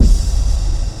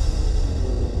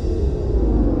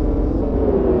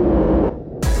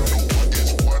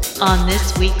On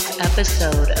this week's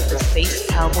episode of the Space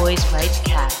Cowboys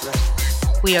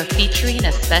Rightcast, we are featuring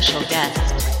a special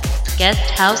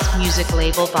guest house music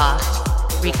label boss,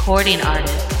 recording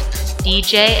artist,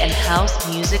 DJ and house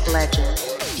music legend,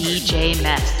 DJ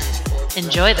Mess.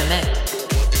 Enjoy the mix.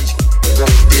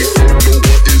 They don't know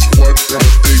what is what.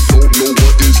 They don't know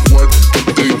what is what.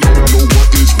 They don't know what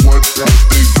is what.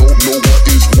 They don't know what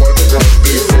is what.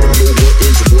 They don't know what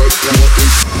is what. What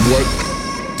is what?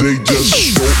 They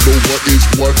just don't know what is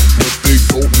what. But they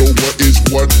don't know what is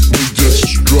what. They just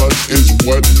strut is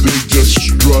what. They just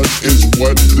strut is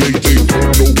what. They don't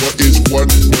know what is what.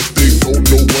 But they don't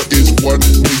know what is what.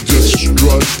 They just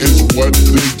strut is what.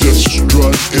 They just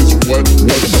strut is what.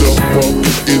 What the fuck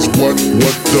is what?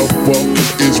 What the fuck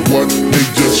is what? They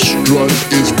just strut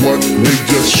is what? They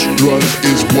just strut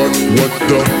is what? What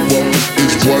the fuck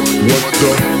is what? What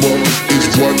the fuck is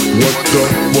what? What the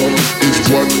fuck is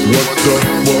what? What the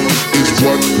fuck is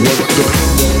what? What the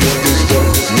fuck is what?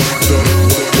 What the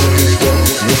fuck is what?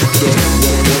 What the fuck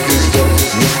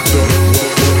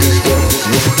is what?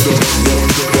 What the fuck is what? What the fuck?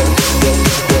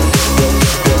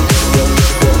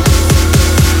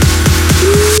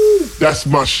 That's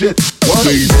my shit. What?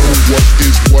 They know what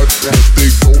is what. They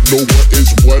don't know what is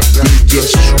what. They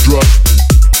just strut.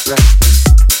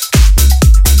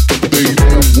 They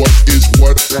know what is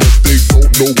what. They don't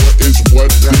know what is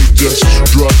what. They just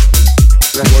strut.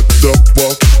 What the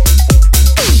fuck?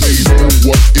 They know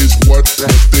what is what.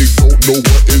 They don't know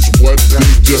what is what. They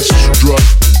just strut.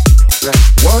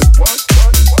 What?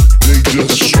 They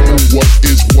just show what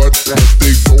is what.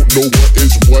 They don't know what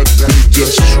is what. They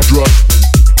just strut.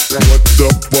 What the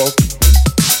fuck?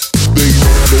 They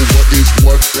don't know what is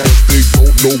what. They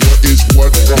don't know what is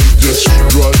what. They just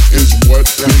strut is what.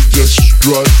 They just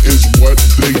strut is what.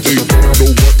 They don't know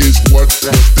what is what.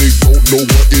 They don't know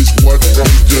what is what.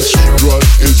 They just strut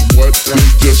is what. They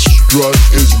just strut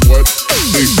is what.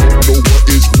 They don't know what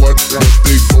is what.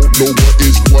 They don't know what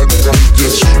is what. They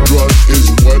just strut is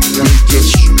what. They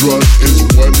just strut is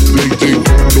what. They don't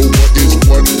know what is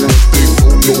what. They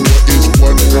don't know what is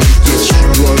what. They just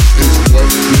strut is what.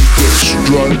 They just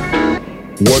strut.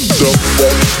 What the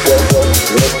fuck?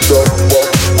 What the fuck?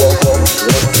 What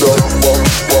the fuck?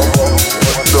 What the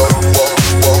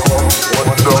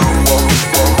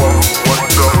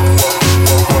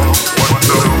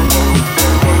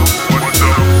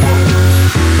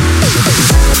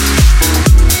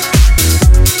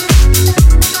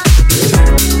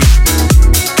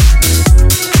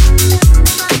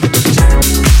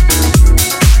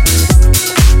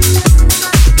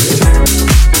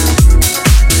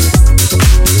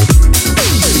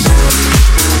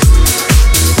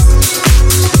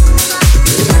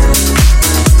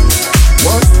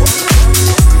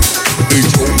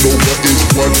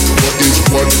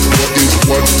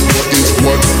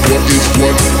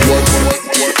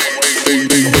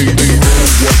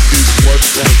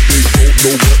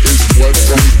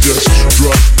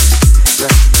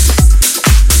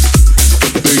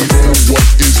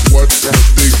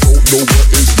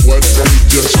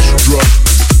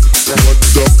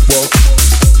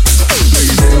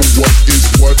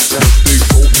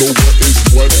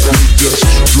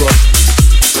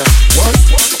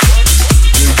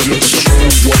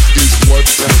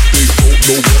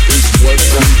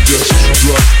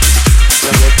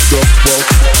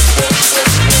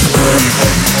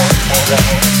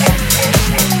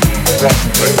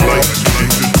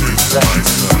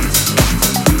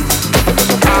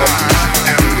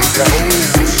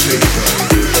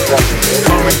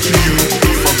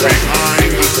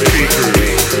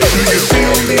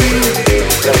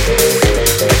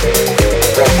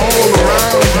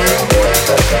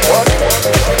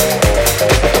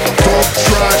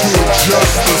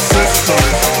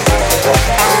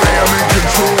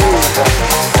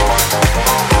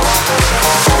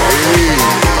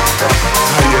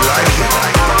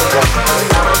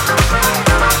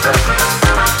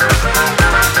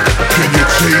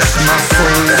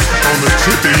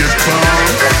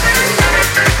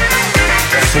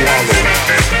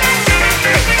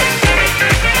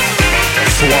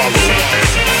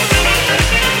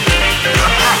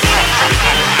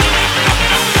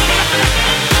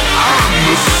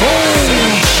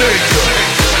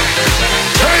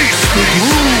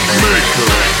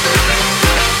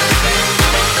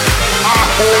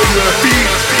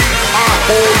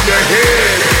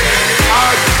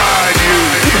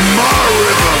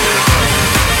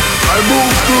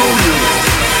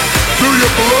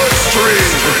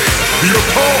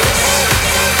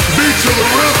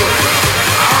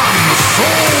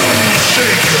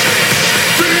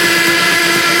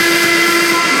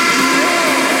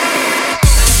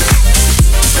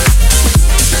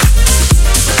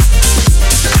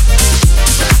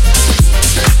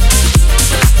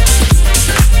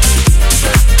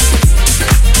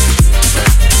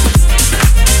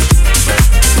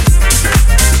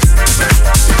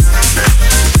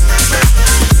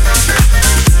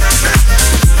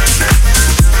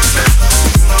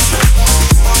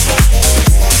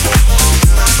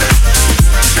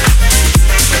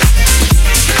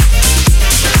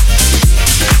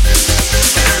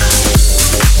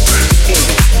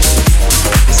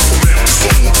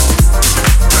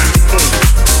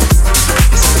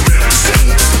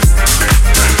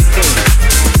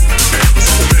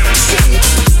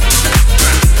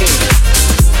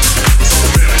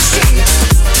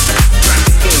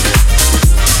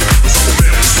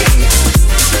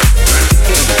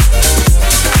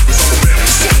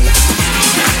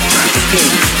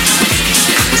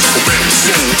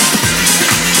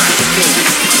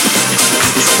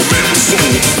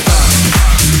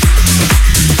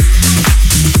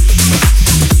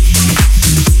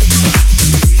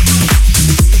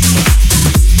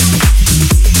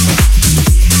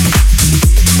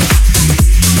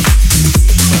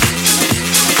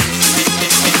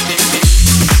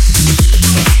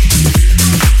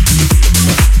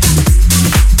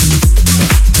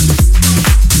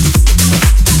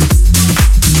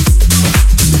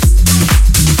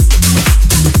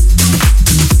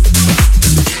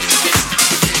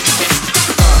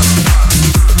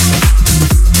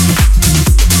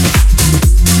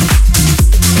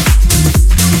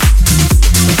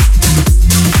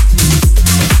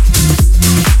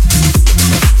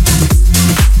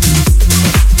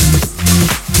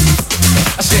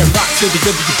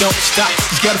rhythm, you don't stop.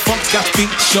 Cause get a funk's got to beat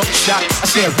the short shot. I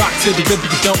said rock to the rhythm,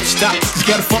 you don't stop. Cause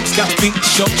get a funk's got to beat the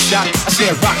short shot. I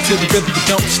said rock to the rhythm, you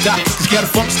don't stop. Cause get a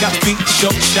funk's got to beat the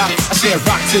short shot. I said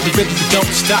rock to the rhythm, you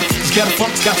don't stop. Cause get a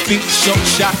funk's got to beat the short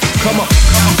shot. Come on,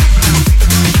 come on.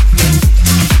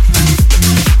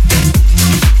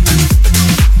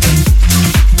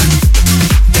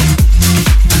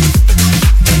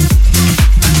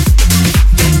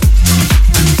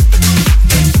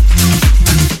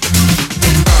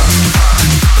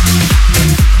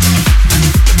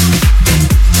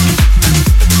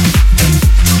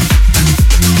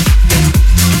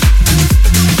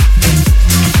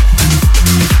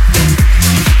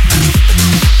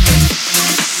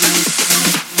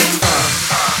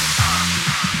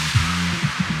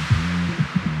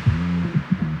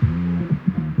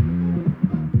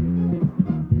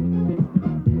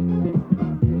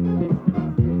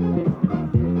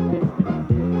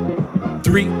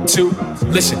 Three, two,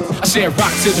 listen. I said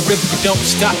rock to the rhythm, you don't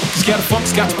stop. Cause get a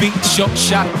funk's got to beat the short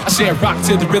shot. I said rock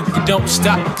to the rhythm, you don't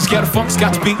stop. Cause get a funk's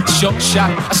got to beat the short shot.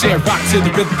 I said rock to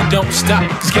the rhythm, you don't stop.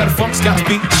 Cause get a funk's got to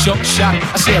beat the short shot.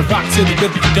 I said rock to the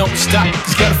rhythm, you don't stop.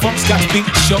 Cause get a funk's got to beat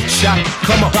the short shot.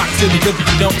 Come on, rock to the rhythm,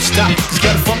 you don't stop. Cause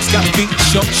get a funk's got to beat the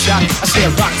short shot. I said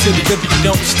rock to the rhythm, you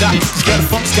don't stop. Cause get a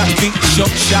funk's got to beat the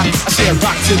short shot. I said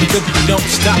rock to the rhythm, you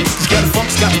don't stop. Cause get a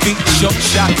funk's got to beat the short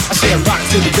shot. I said rock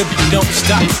to the rhythm, you don't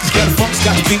stop. Cause get a funk's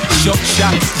got to beat the short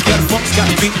shot. Get a funk's got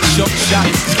to beat the short shot.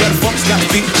 Get a funk's got to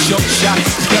beat the short shot.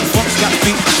 Get a funk's got to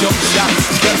beat the short shot.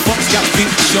 Get a funk's got to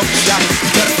beat the short shot.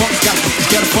 Get a funk's got.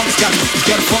 Get a funk's got.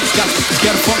 Get a funk's got.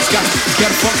 Get a funk's got.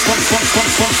 Get a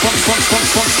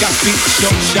funk's got to beat the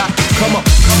short shot. Come on,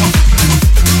 come on.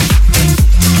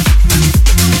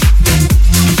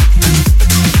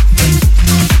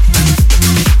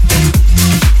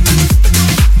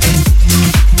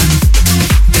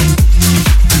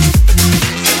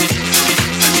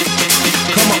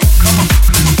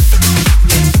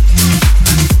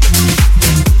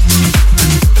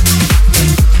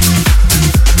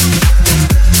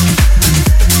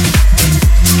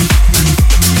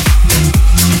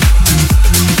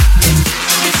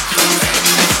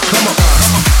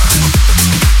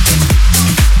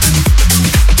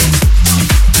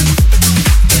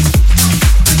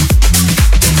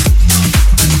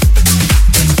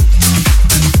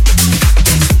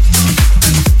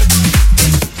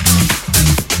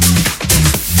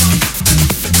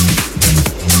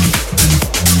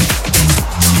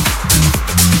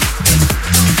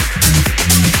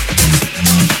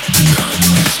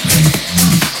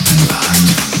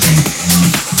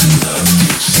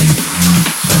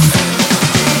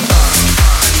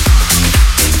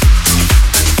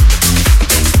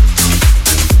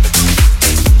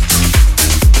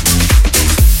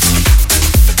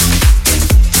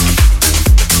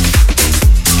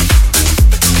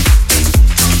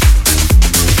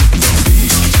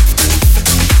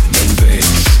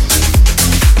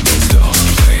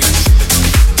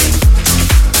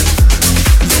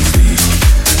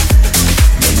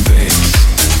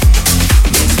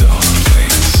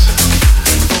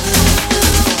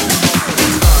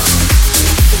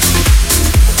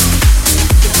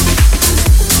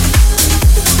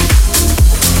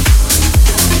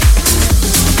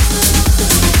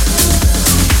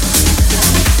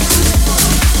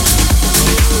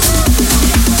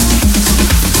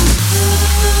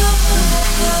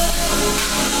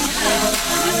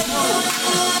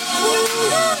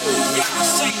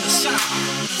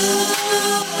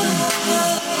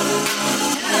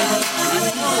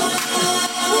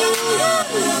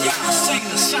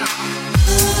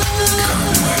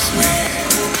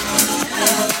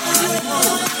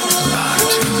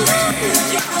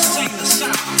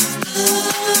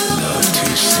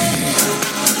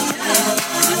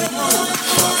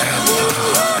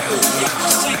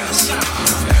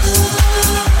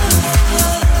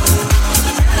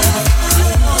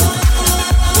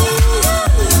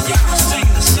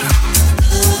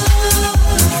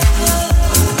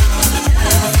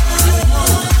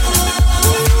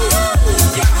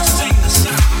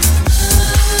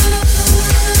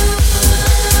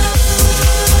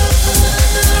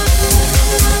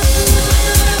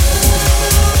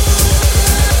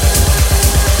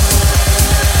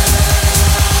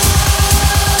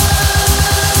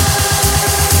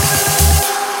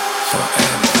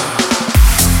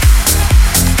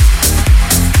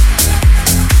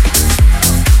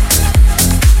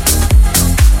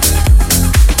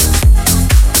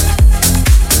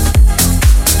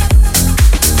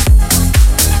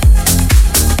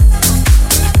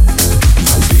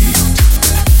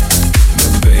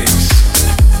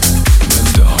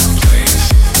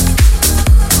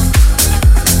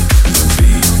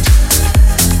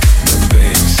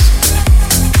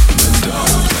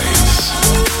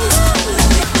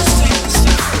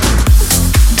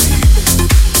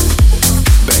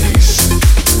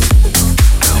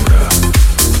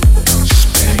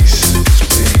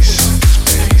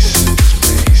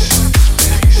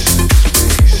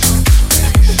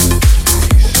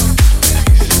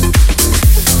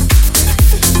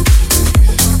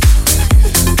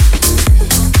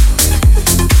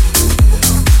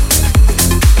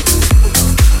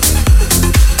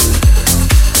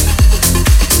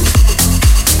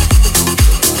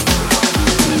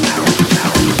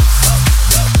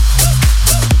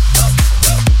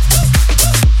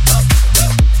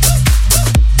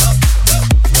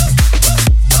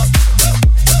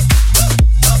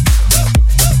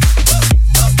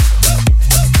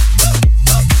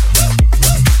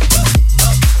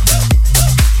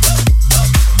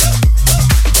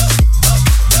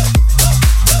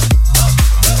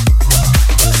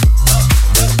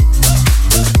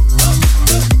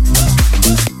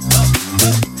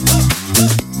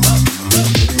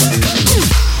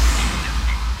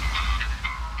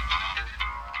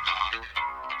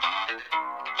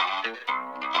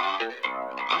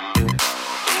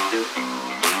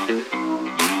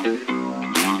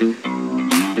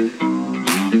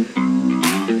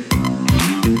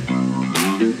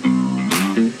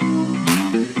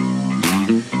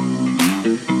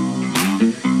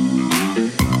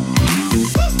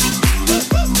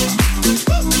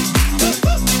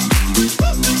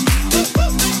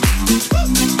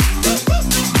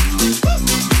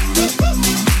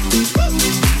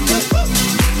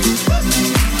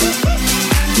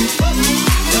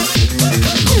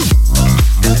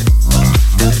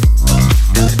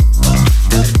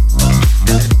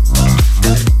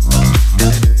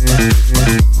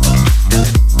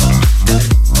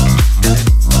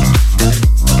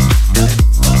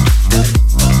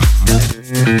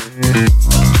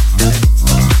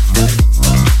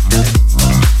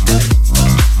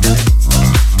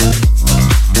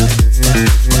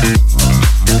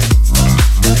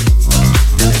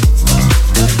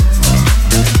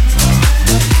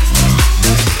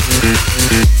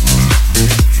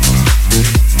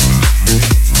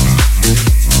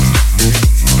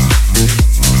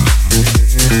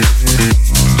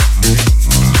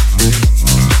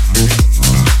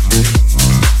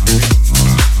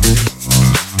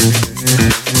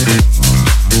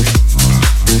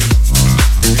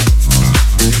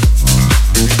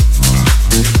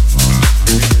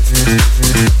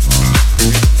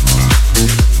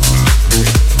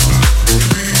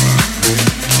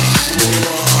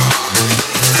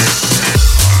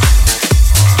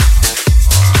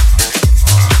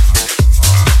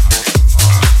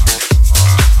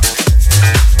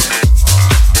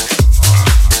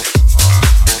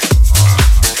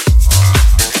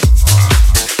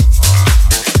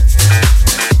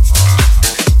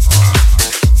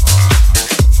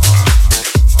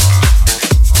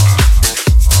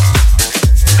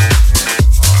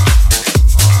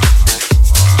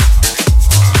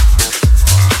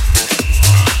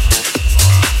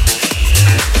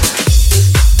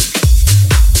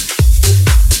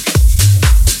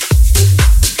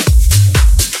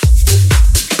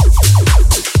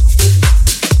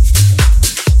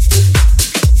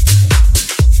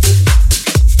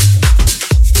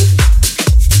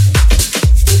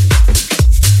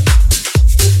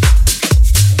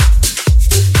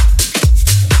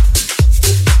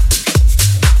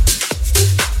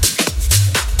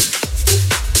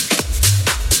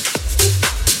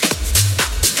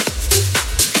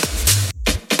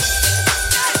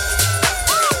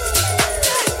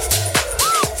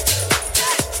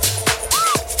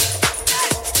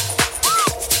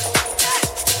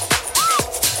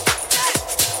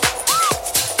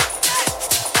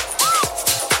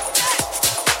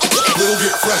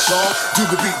 box, y'all. Do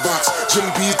the beatbox.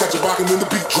 JB's got you rocking when the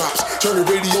beat drops. Turn the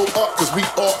radio up, cause we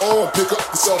are on. Pick up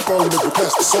the cell phone and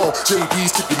request the song.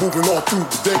 JB's keep you moving on through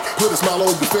the day. Put a smile on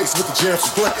your face with the jams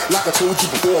to play. Like I told you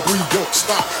before, we don't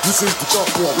stop. This is the jump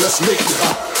off, let's make it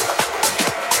hot.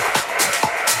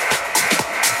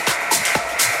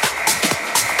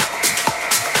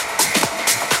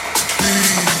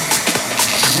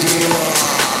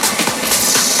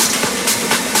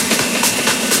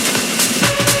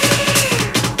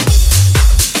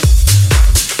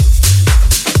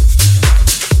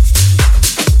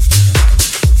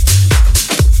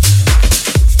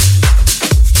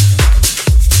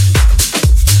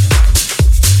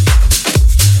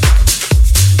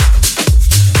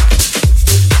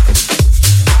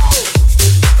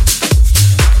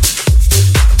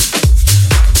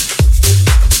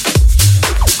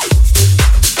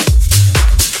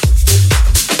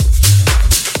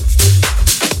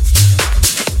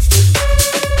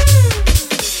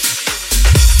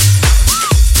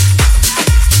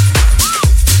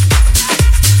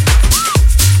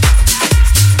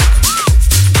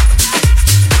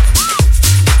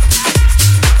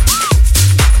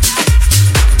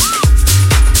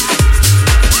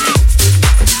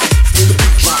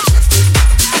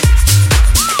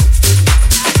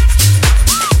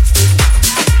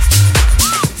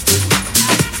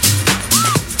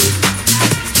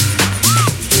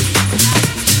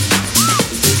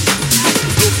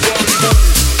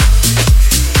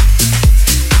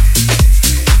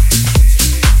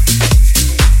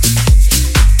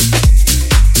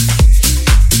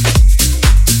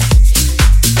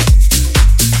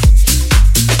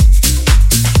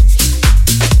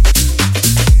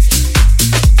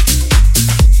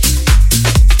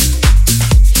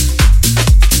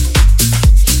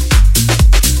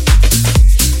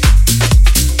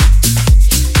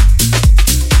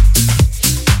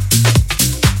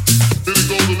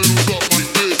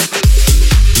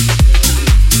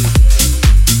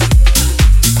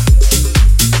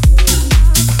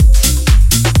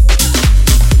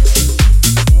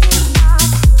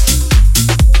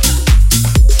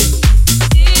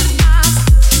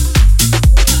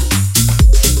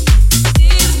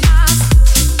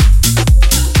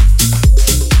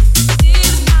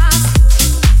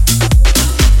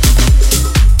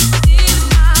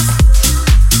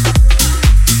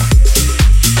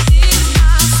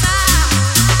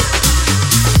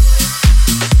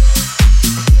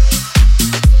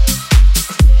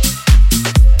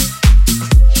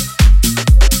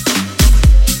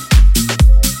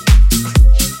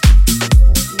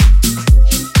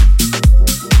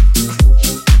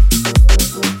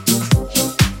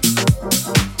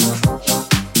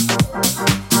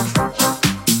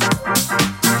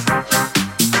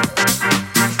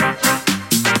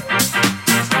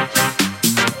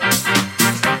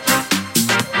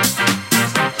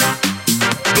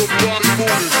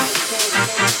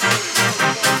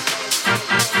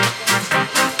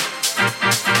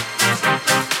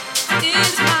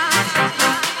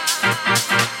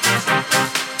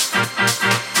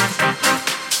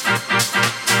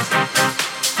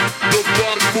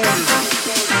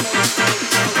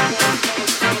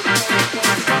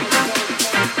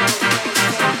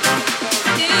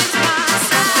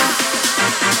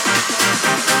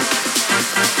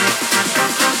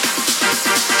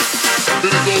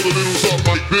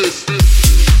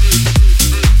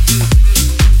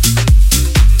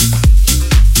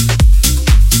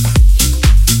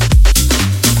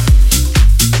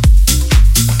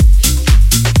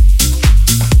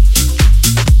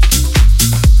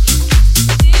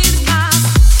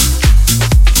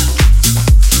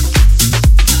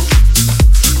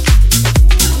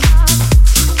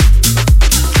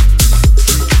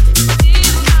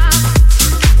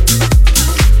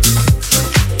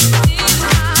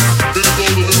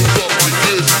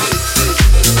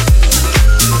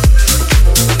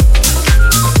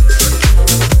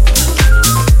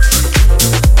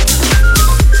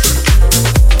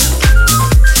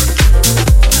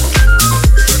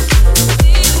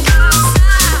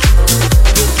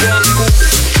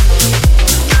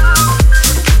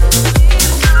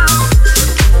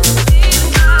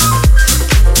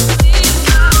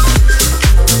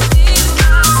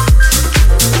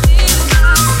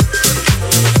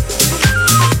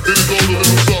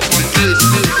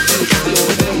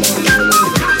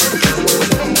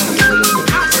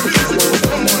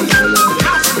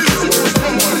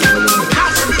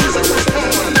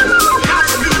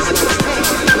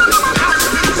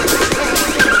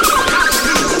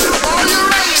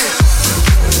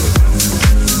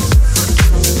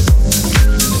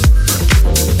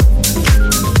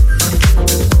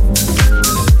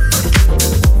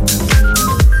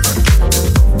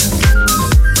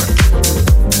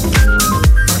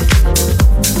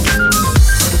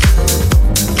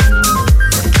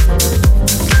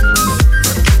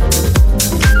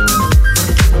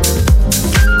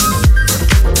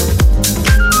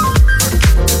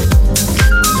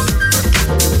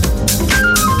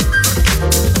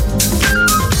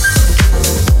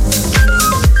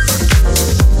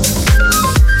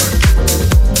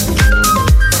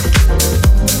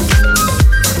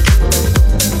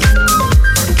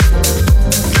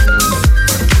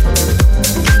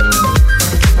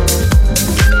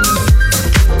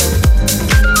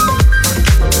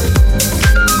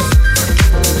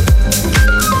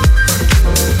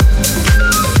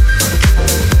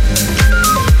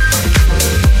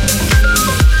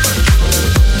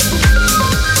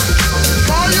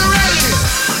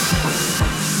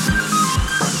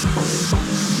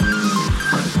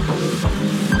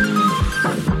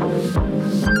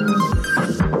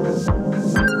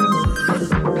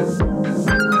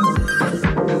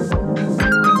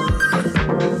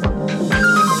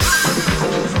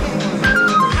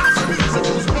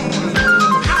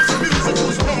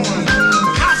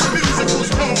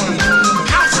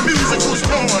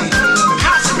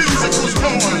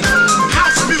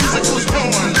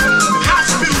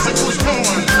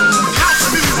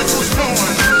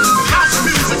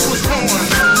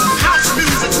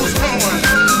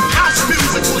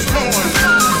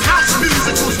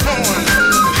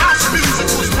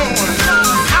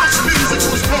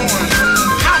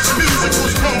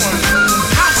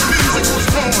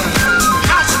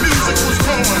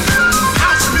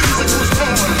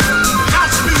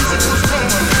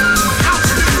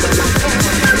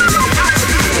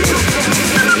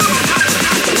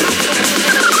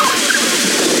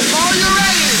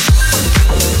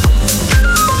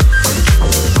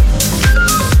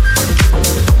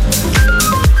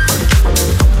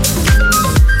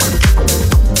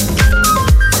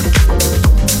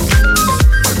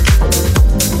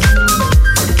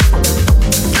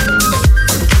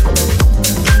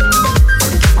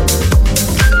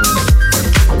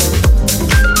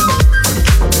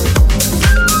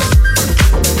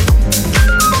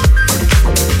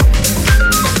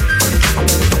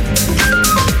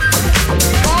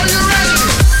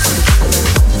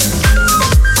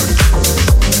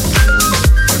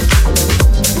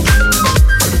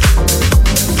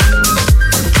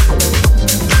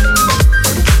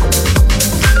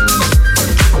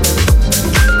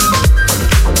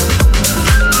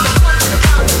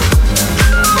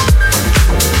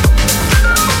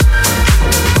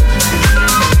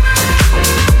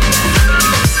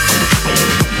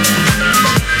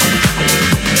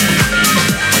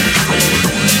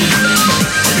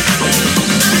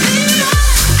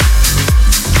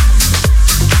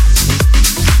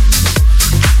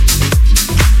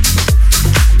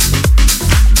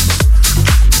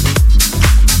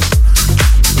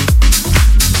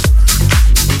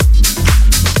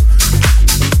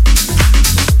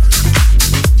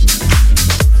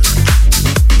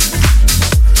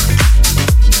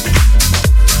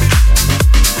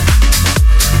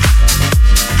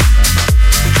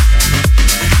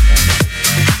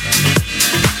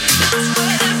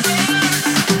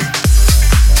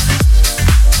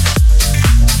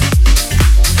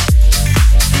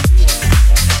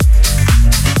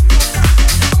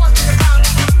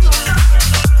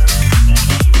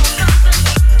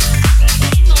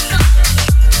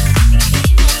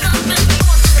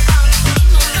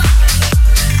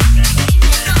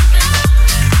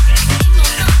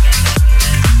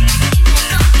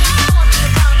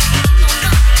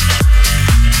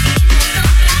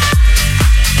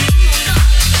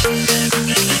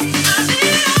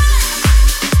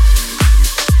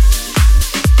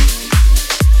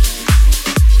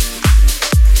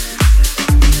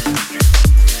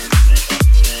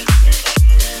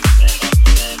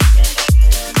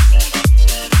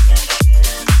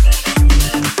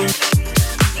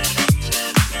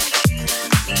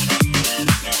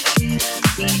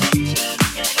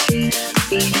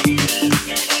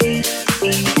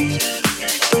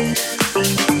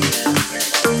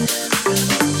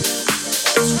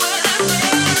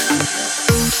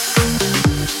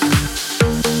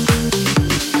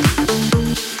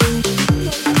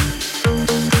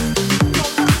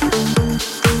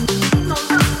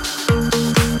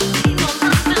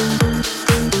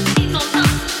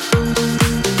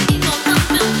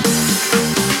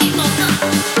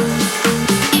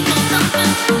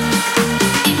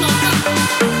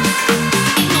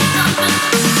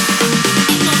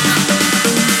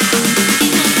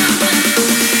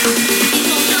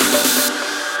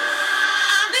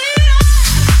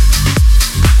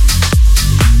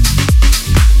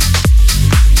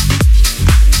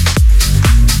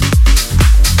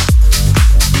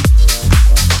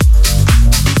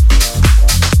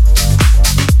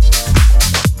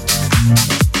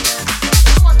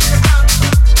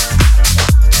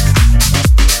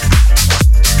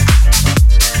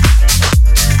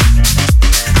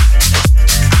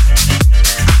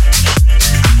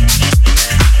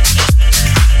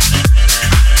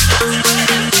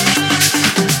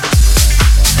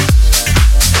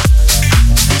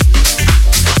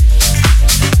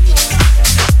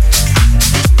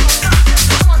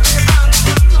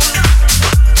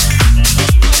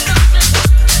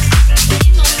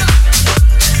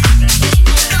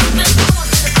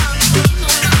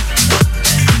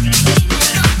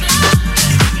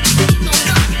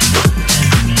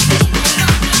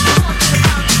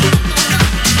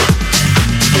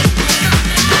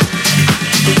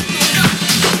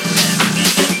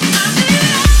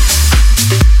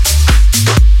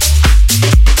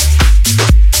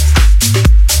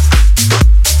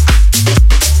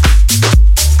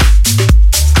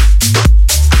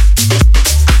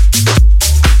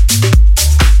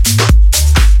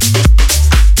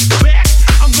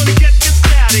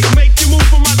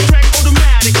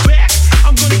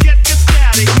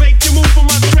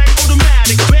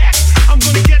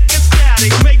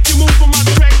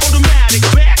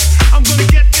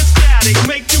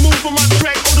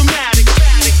 track automatic.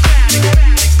 Back.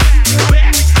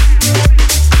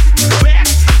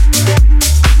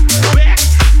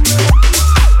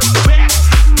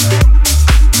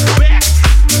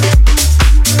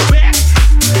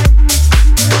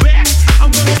 I'm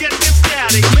gonna get this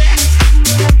static.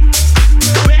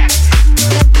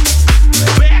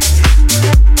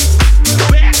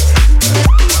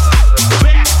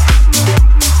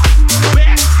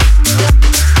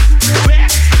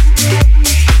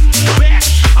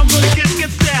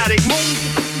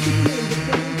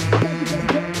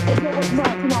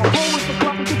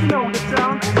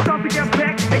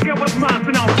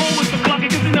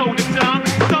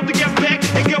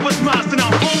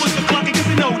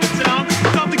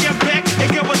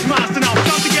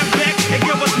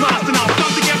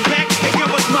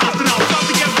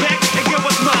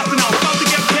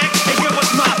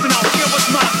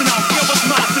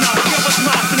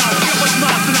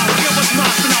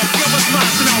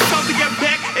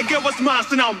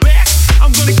 Now back,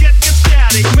 I'm gonna get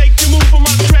static, make you move on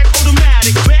my track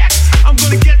automatic. Back, I'm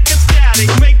gonna get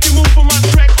static, make you move on my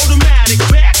track automatic.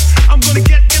 Back, I'm gonna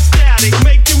get static,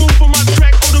 make you move on my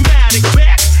track automatic.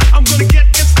 Back, I'm gonna get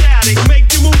static,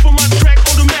 make you move on my track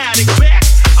automatic. Back,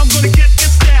 I'm gonna get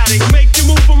static, make you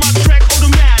move on my track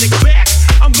automatic. Back,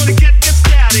 I'm gonna get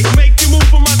static, make you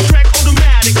move on my track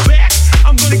automatic. Back,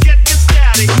 I'm gonna get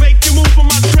static, make you move on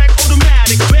my track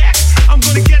automatic. Back, I'm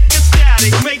gonna get static,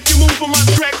 make you move on my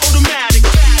track automatic.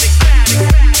 Back.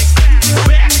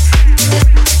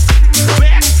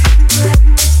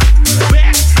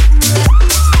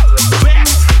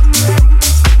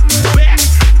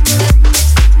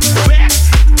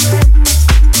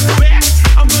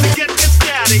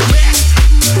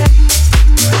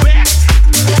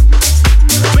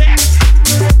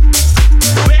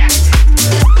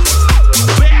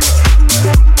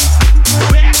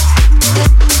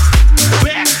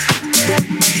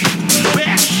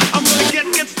 I'm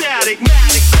gonna get static. I'm gonna get static.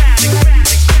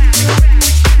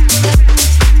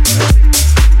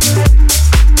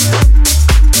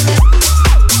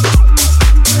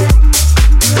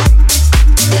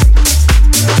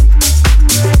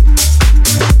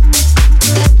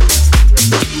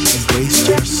 Embraced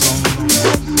your songs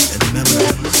and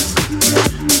melodies,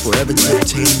 forever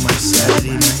dictating my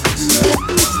Saturday nights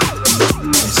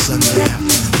and Sunday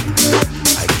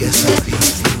afternoons. I guess I'll be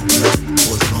with you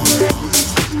for as long as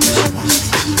you want me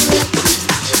to.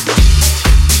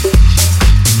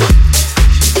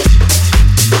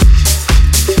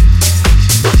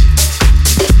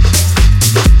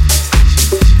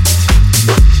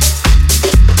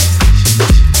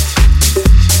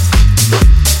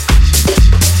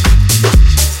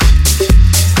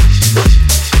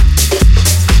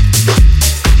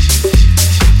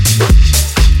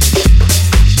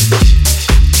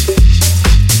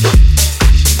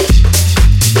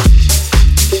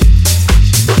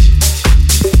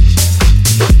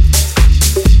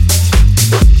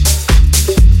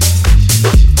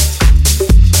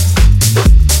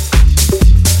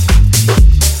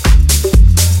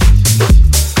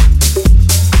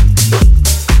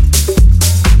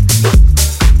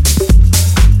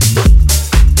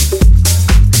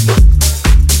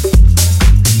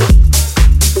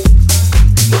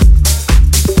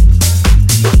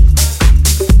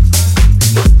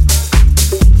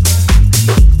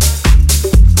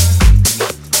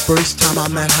 First time I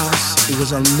met House, it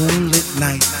was a moonlit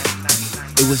night.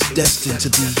 It was destined to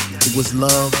be. It was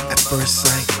love at first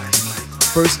sight.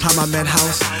 First time I met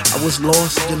House, I was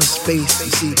lost in a space.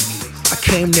 You see, I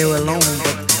came there alone,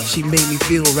 but she made me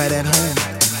feel right at home.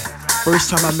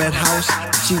 First time I met House,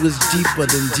 she was deeper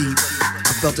than deep.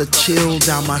 I felt a chill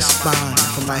down my spine,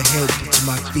 from my head to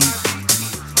my feet.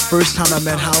 First time I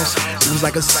met House, it was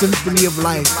like a symphony of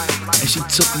life, and she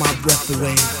took my breath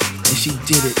away, and she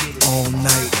did it all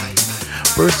night.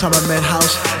 First time I met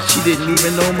House, she didn't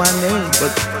even know my name,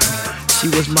 but she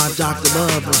was my Dr.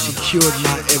 Love, and she cured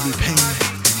my every pain.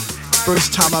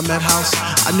 First time I met House,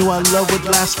 I knew our love would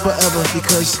last forever,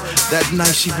 because that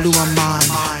night she blew my mind.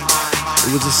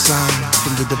 It was a sign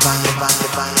from the divine.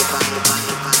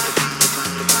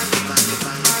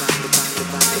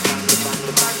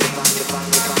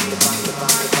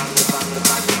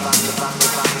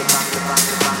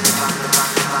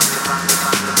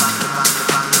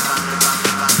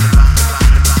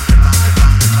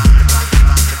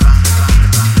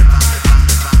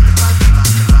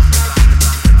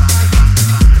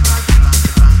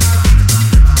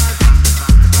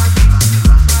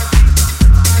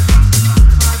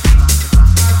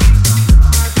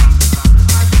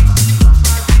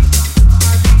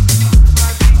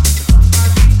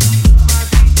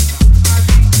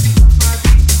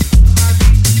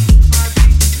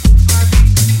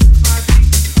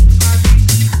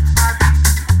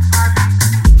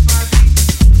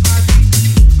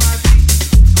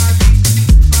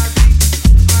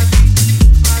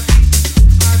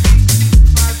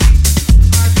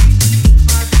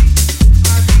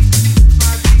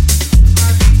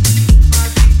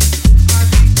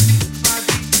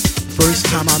 First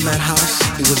time I met House,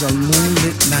 it was a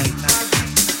moonlit night.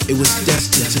 It was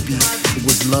destined to be. It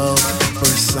was love at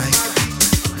first sight.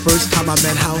 First time I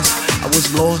met House, I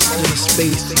was lost in a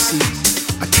space. You see,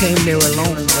 I came there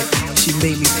alone, but she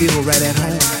made me feel right at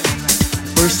home.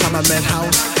 First time I met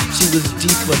House, she was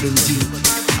deeper than deep.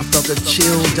 I felt a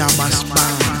chill down my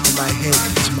spine, from my head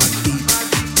to my feet.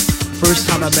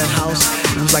 First time I met House,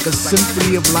 it was like a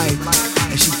symphony of life,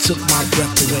 and she took my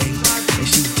breath away, and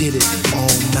she did it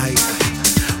all night.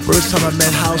 First time I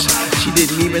met House, she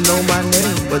didn't even know my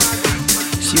name, but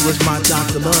she was my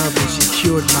Dr. Love, and she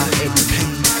cured my every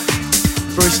pain.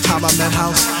 First time I met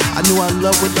House, I knew our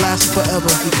love would last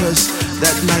forever, because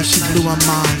that night she blew my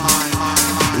mind.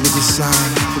 It was a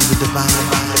sign from the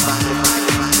divine.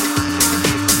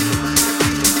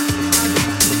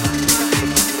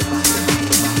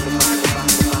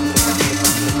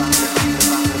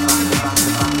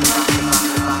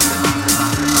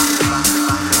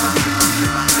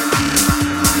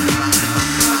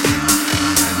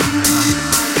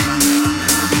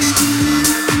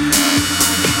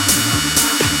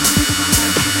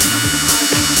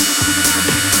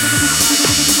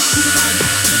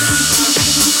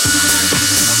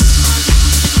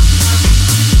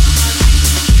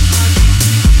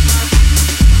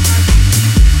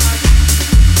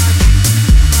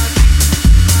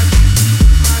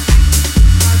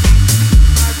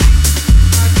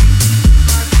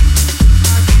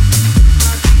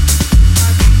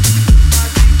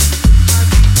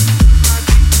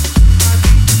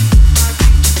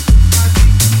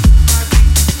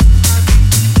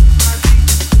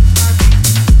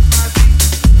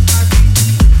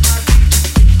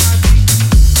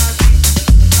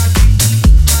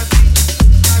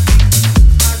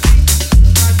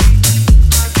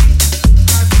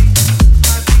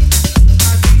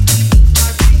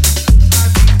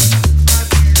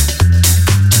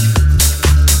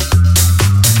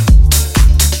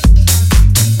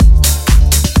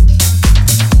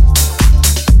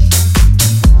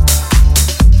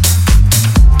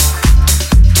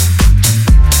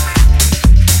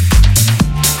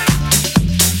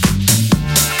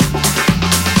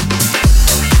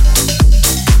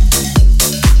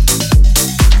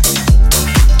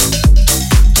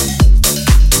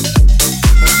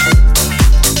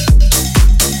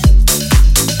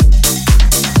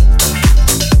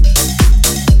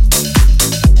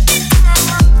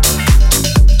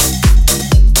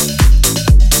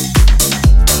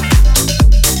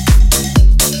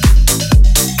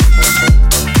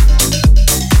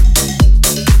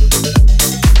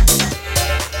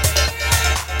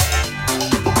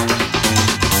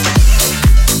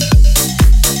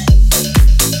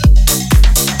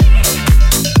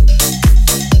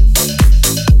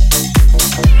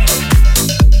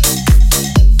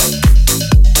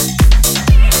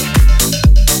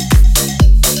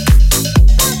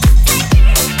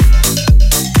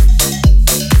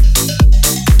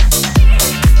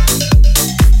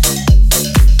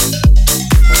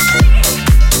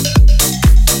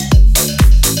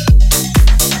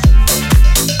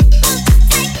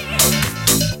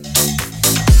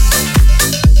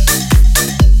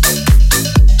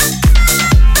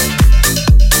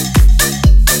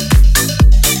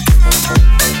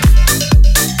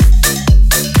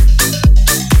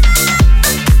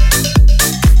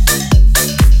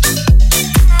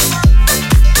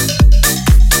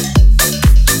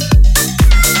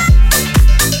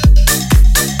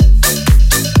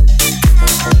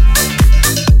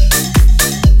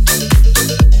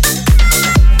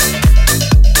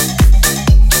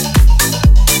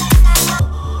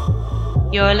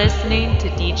 You're listening to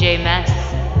DJ Mess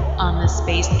on the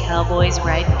Space Cowboys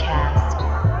Rightcast.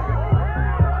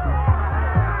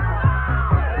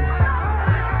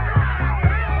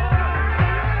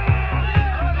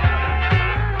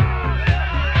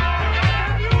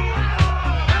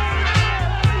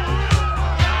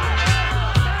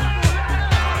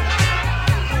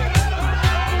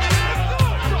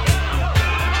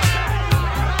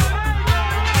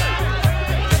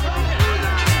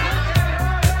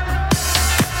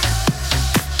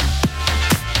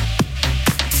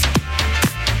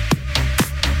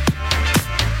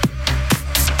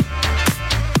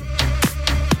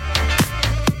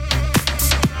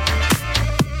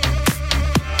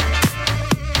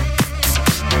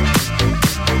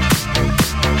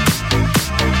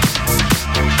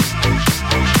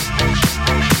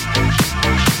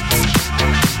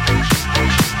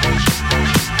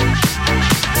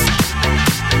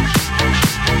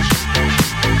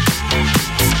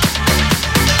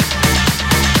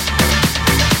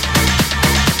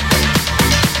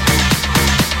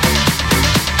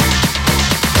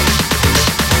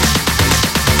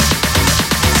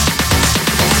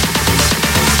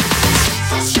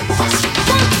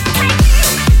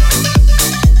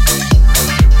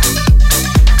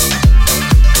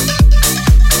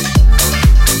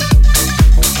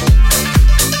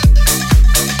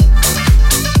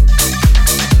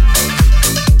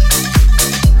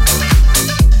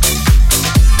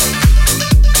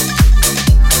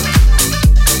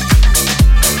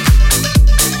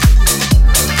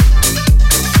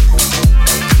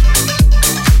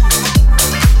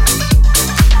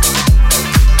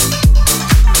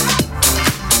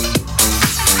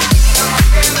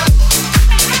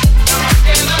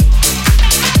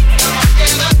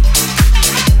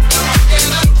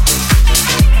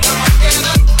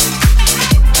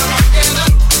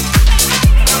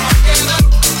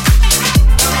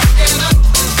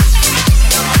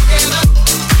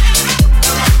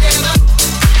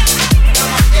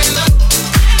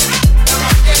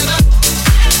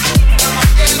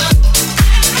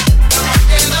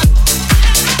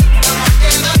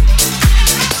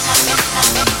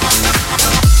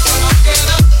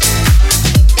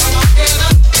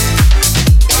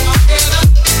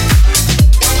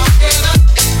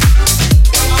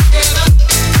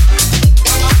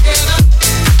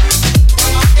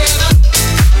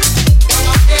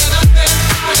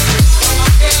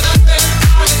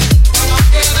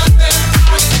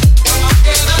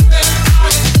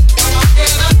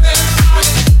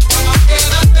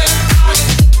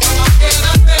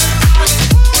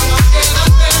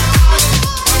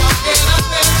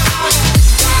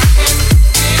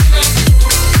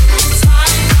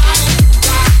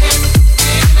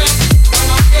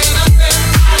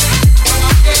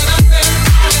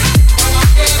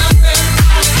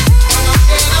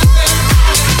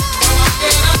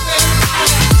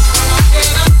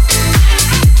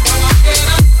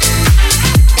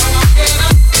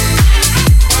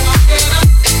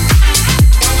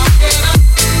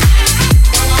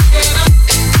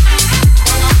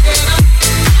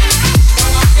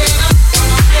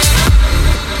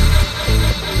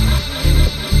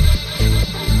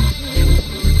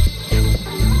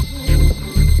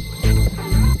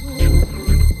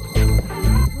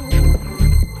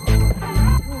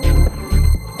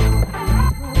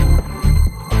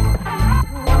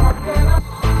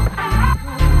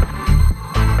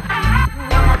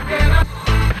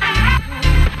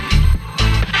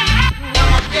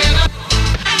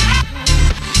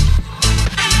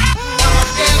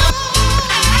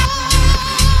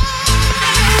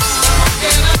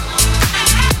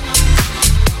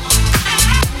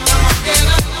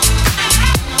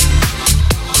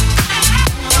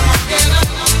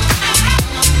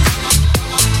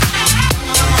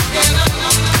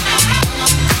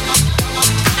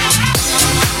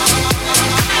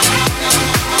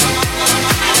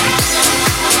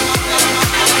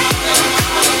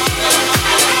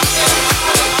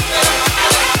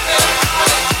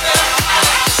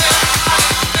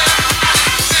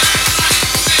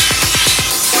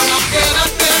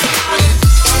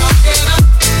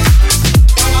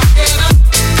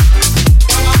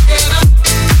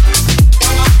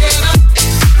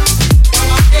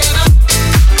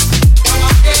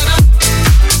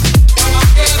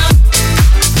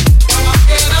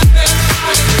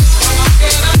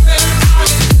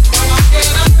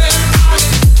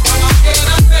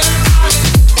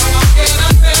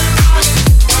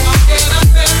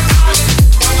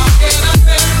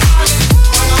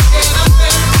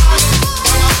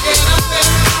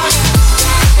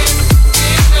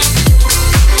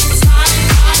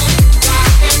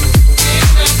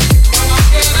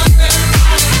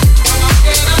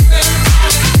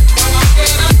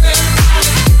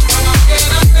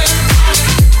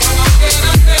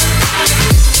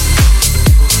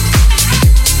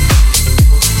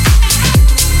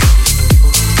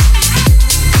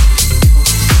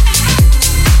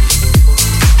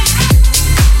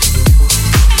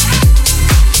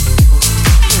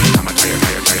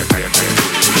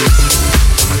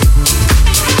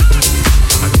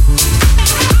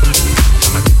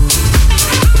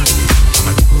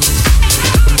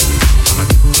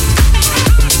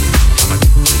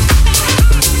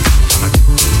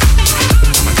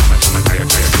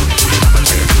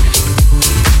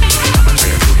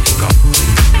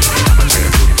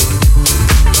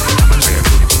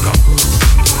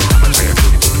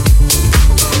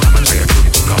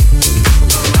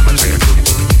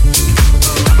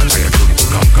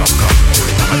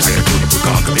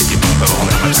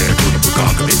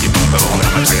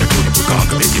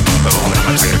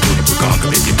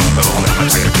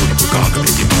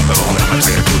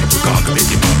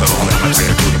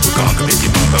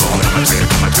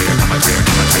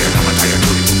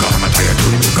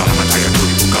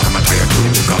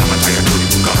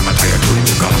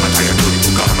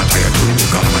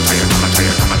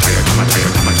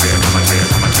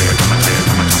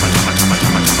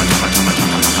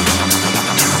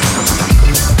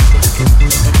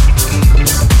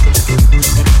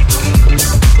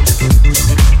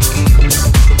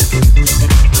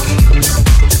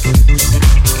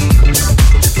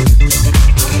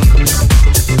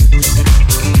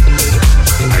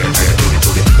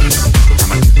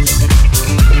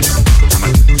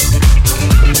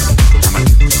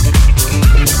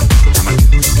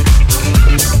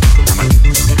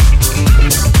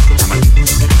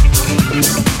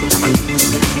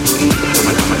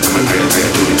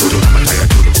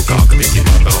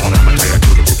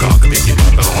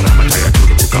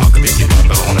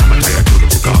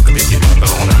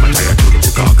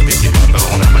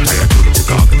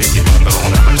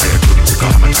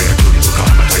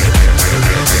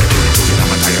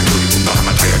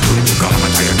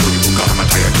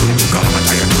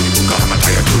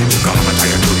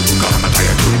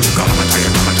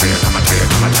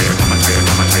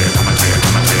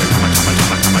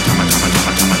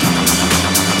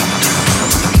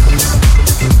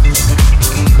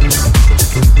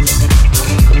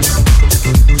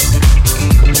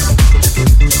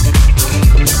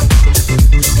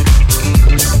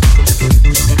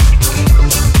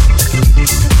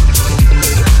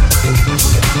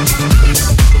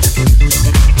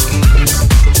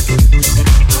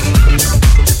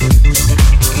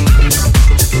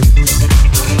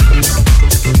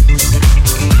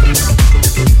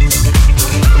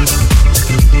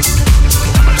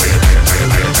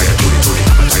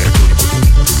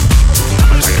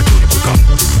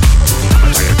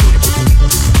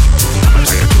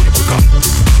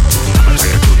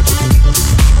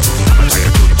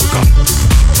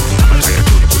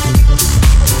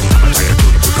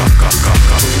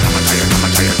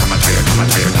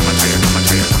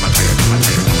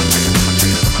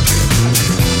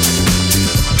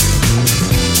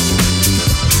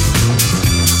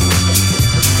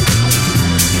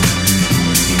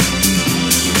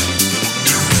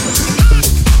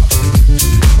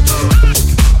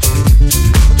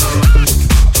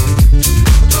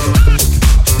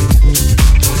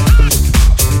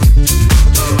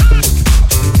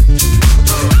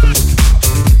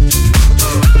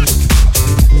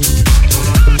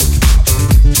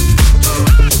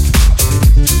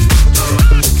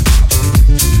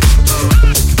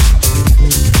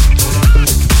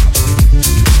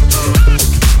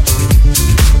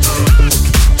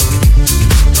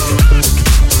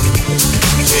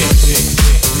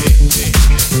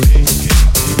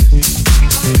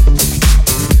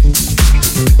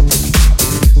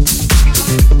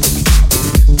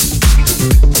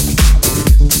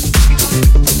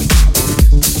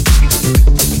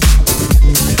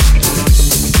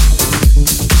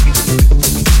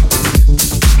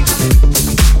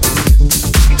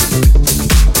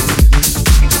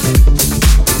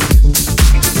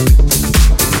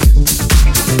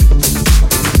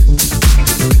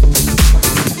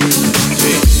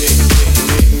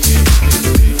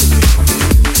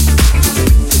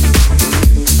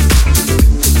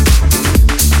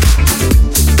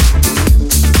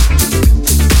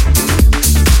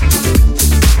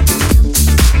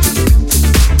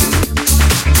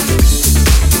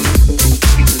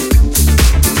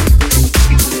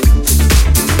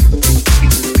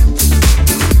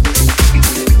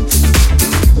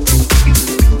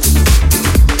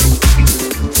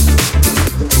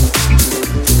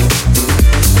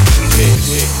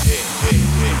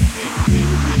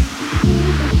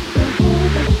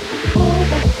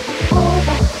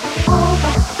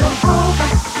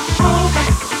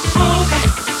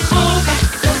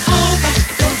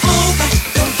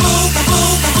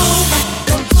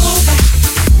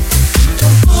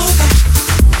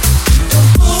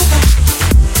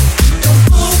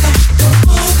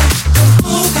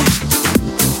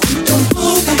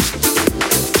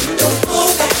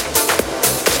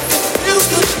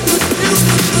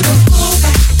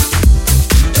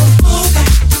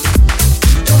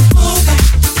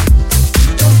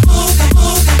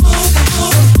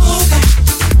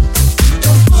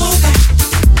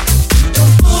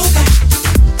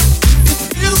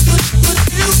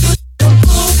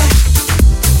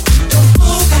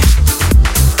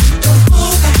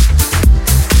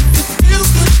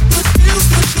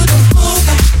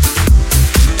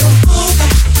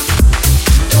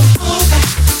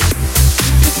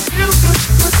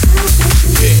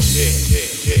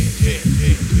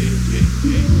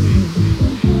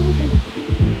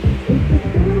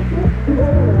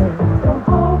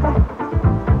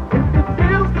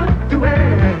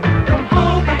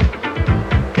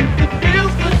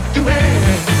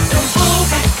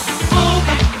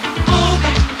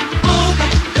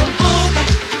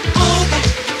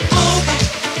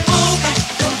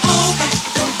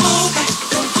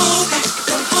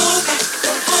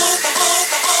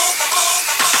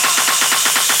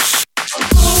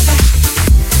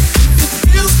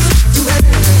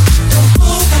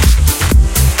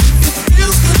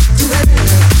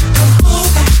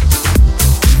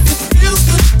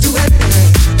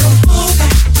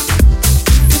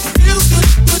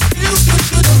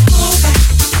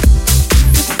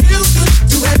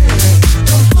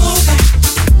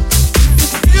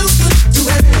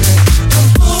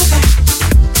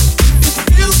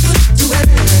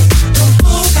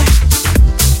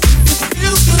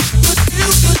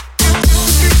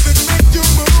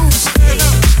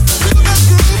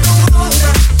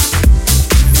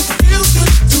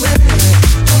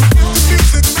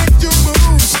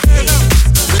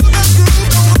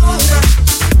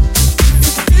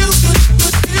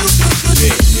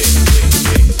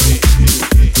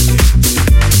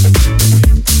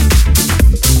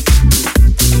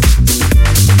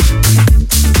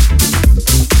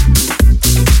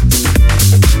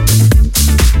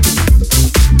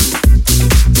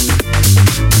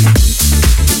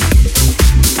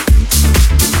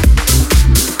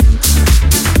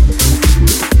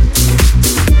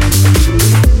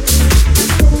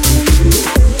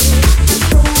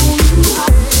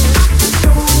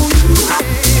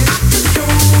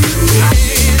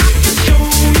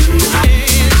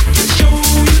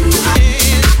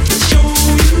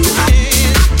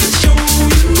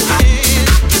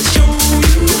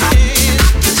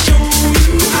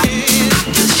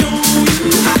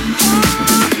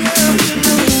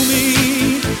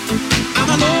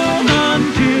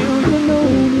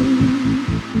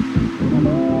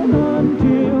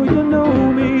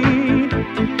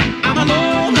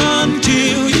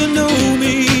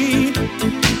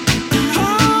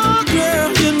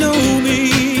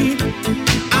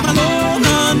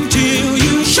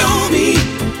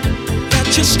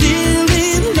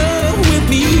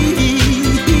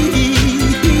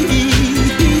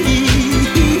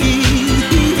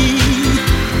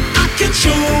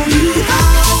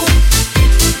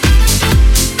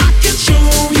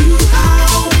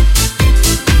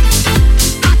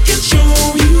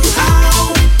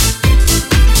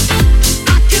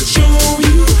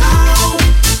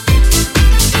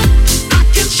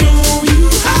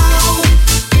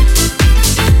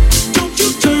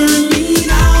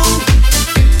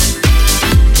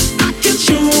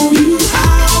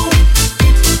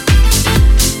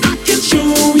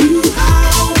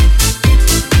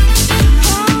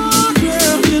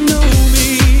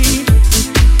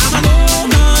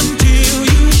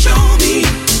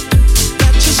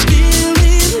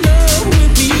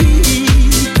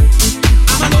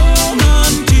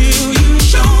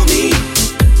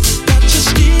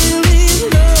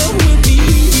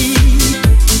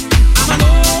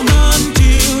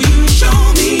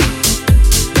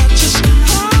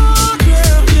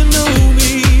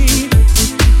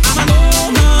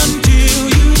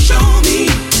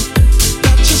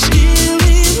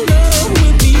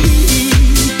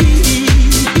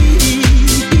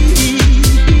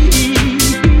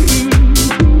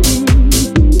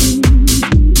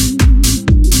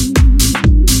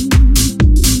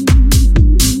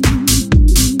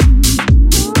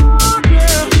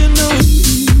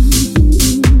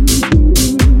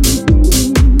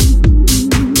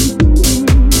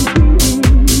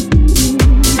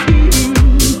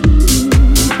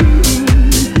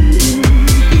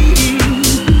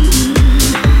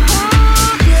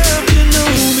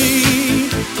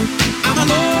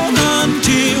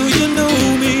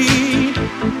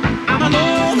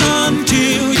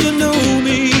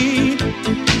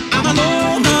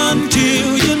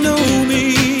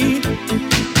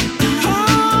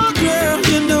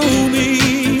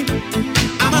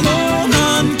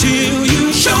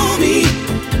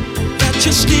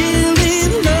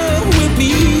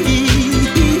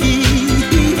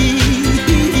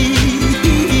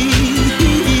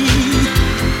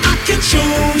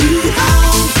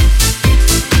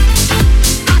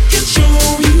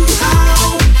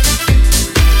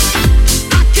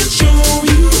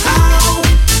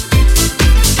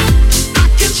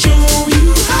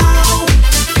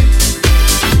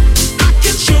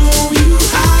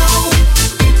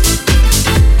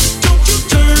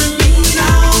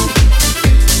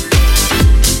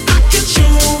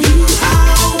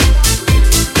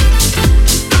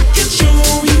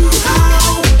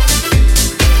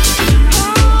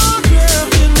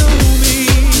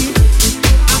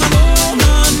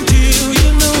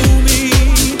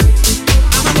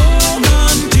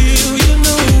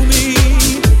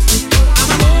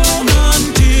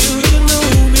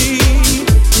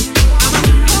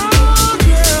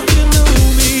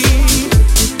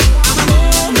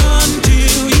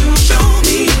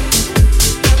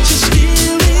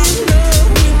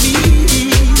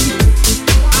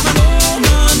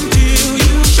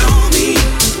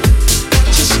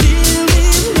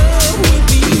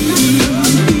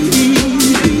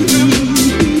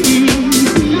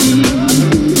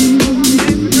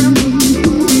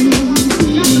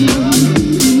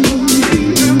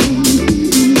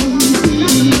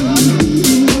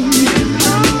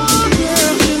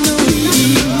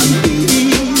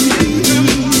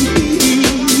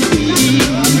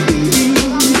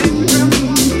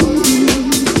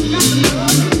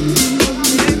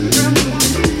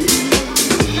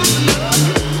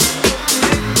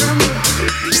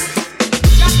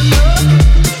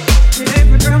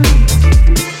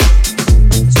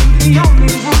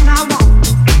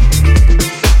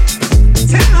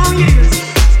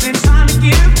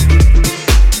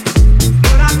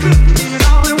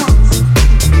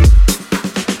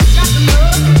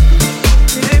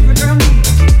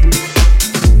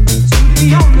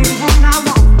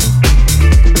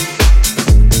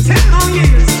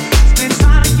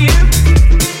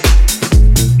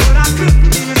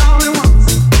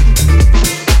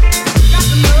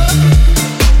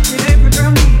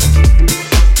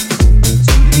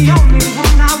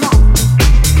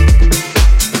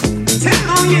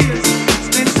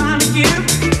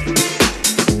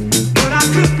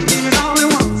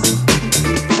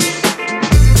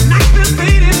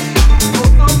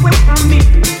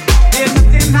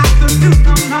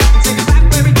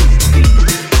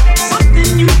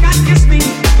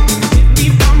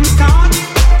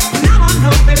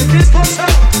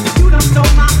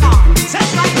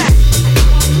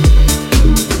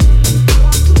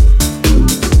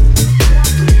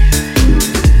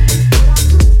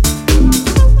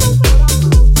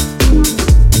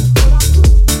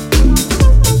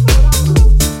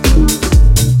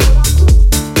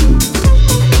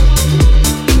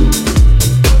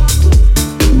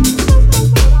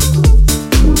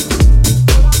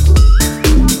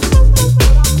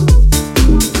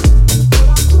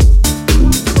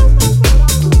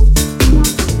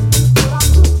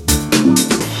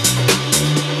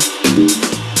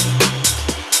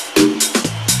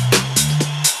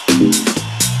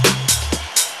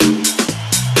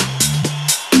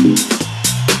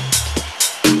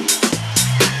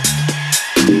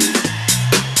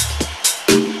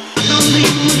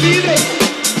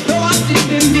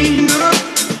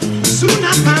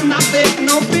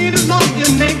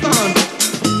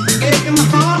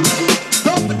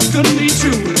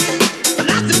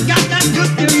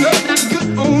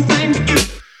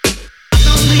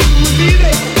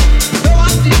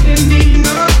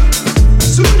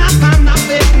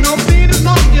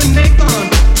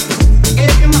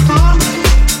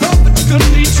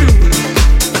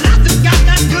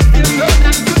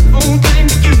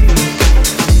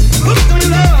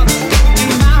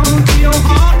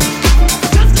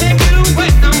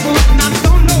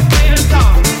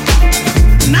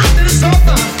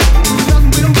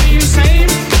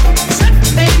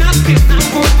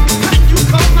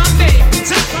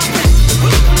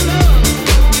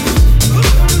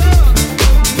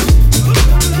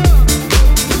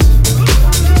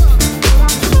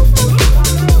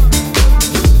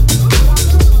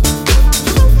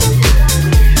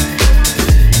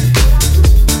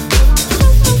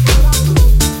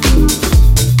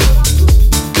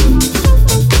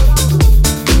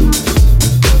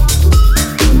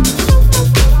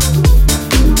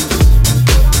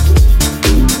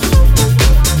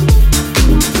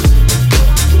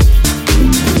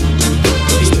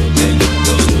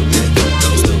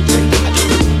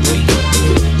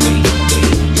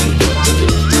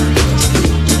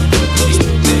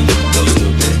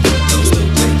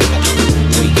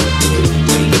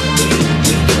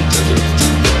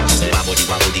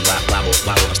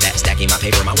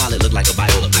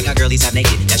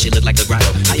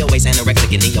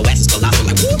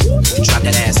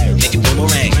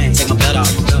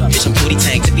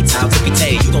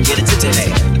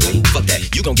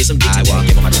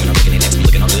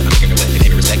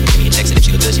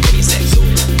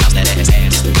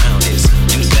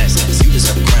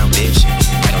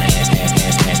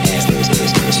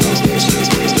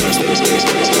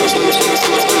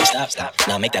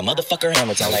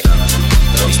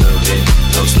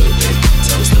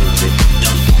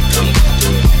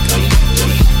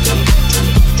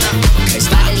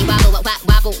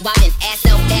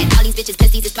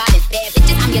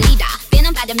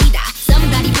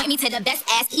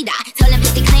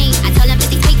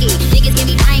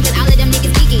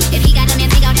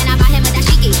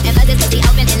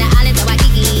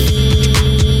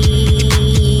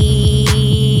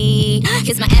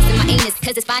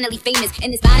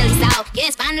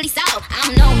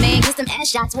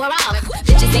 Shots wore off.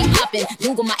 Bitches ain't poppin',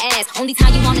 Google my ass. Only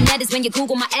time you on the net is when you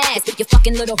Google my ass. You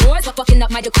fucking little whores, for fucking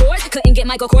up my decors. Couldn't get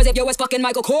Michael Kors if yo was fucking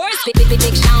Michael Kors.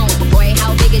 Big Sean, but boy,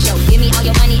 how big is yo? Give me all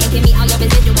your money and give me all your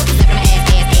residuals. Except for my ass.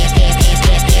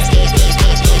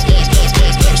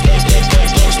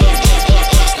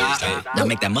 Now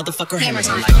make that motherfucker hammer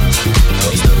time.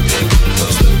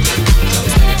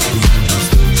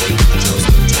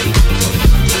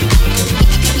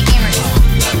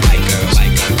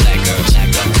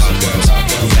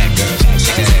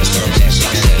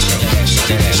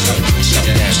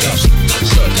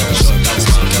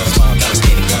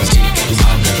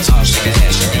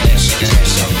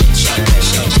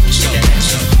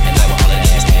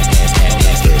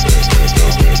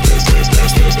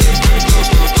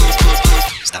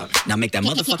 Now make that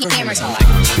motherfucker hammer time.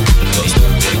 Go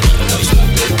stupid, go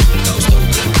stupid, go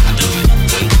stupid. I do it.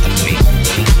 Wait.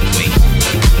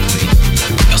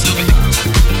 Go stupid,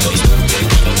 go stupid,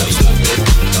 go stupid,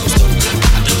 go stupid.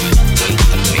 I do it.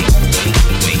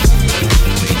 Wait.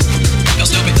 Go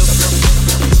stupid.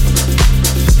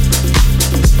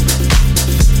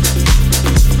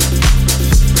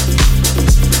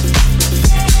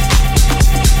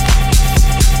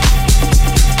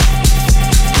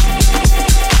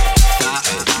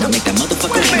 Now make that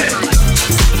motherfucker hammer.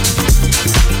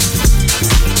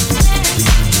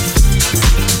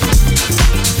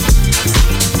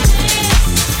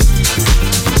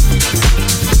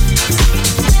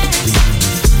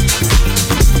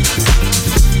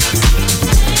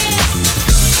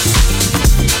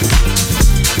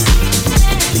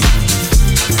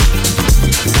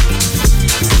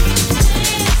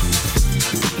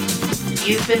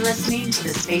 You've been listening to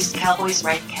the Space Cowboys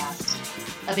Rightcast,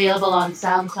 available on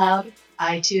SoundCloud,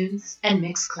 iTunes, and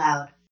Mixcloud.